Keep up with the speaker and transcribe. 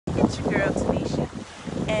It's your girl Tanisha,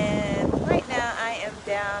 and right now I am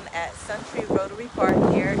down at Suntree Rotary Park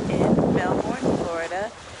here in Melbourne, Florida,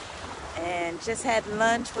 and just had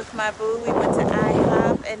lunch with my boo. We went to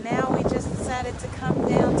IHOP, and now we just decided to come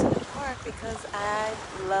down to the park because I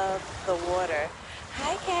love the water.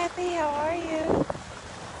 Hi Kathy, how are you?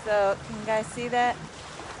 So can you guys see that?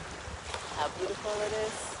 How beautiful it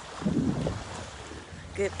is.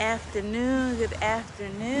 Good afternoon, good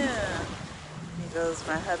afternoon. Here goes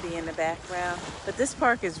my hubby in the background. But this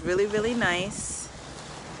park is really, really nice.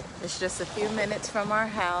 It's just a few minutes from our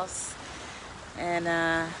house. And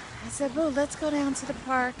I said, boo, let's go down to the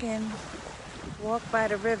park and walk by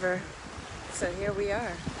the river. So here we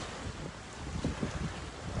are.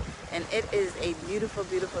 And it is a beautiful,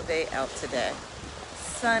 beautiful day out today.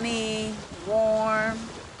 Sunny, warm.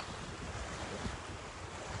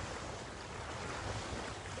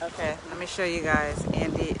 Okay, let me show you guys.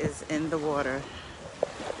 Andy is in the water.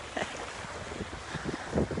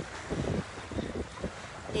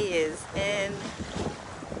 He is in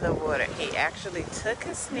the water. He actually took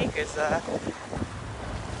his sneakers off.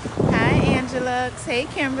 Hi, Angela. Hey,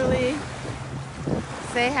 Kimberly.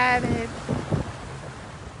 Say hi, babe.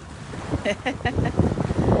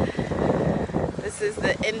 This is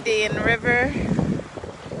the Indian River.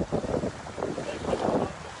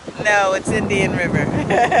 No, it's Indian River.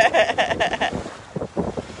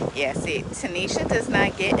 Yeah, see, Tanisha does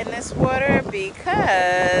not get in this water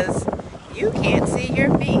because you can't see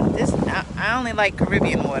your feet. I only like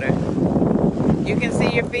Caribbean water. You can see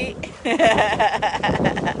your feet?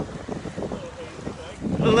 A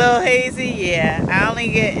little hazy, yeah. I only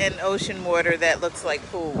get in ocean water that looks like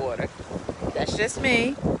pool water. That's just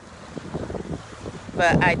me.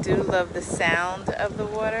 But I do love the sound of the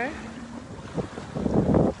water.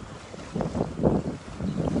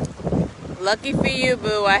 Lucky for you,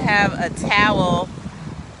 boo, I have a towel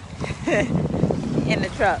in the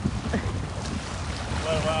truck.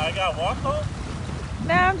 What, I got walk home?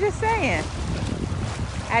 No, I'm just saying.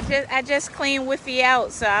 I just cleaned Whiffy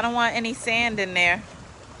out, so I don't want any sand in there.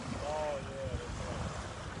 Oh,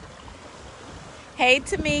 yeah,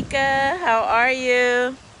 that's Hey, Tamika, how are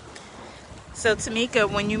you? So, Tamika,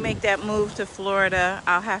 when you make that move to Florida,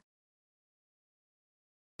 I'll have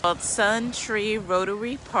called Suntree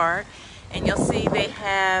Rotary Park, and you'll see they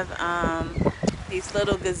have these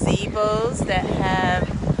little gazebos that have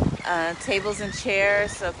tables and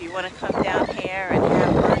chairs. So if you want to come down here and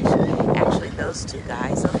have lunch, actually those two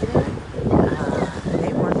guys over there,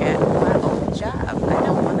 they work at my old job. I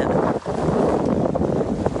know one of them.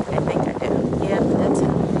 I think I do. Yeah, that's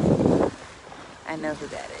him. I know who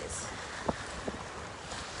that is.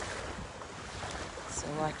 So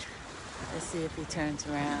watch. Let's see if he turns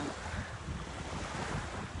around.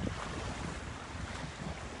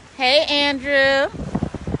 Hey, Andrew.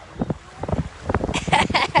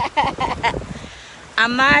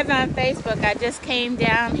 I'm live on Facebook. I just came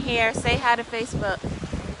down here. Say hi to Facebook.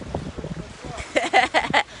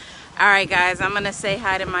 All right, guys. I'm going to say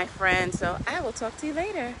hi to my friend. So I will talk to you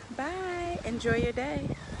later. Bye. Enjoy your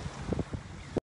day.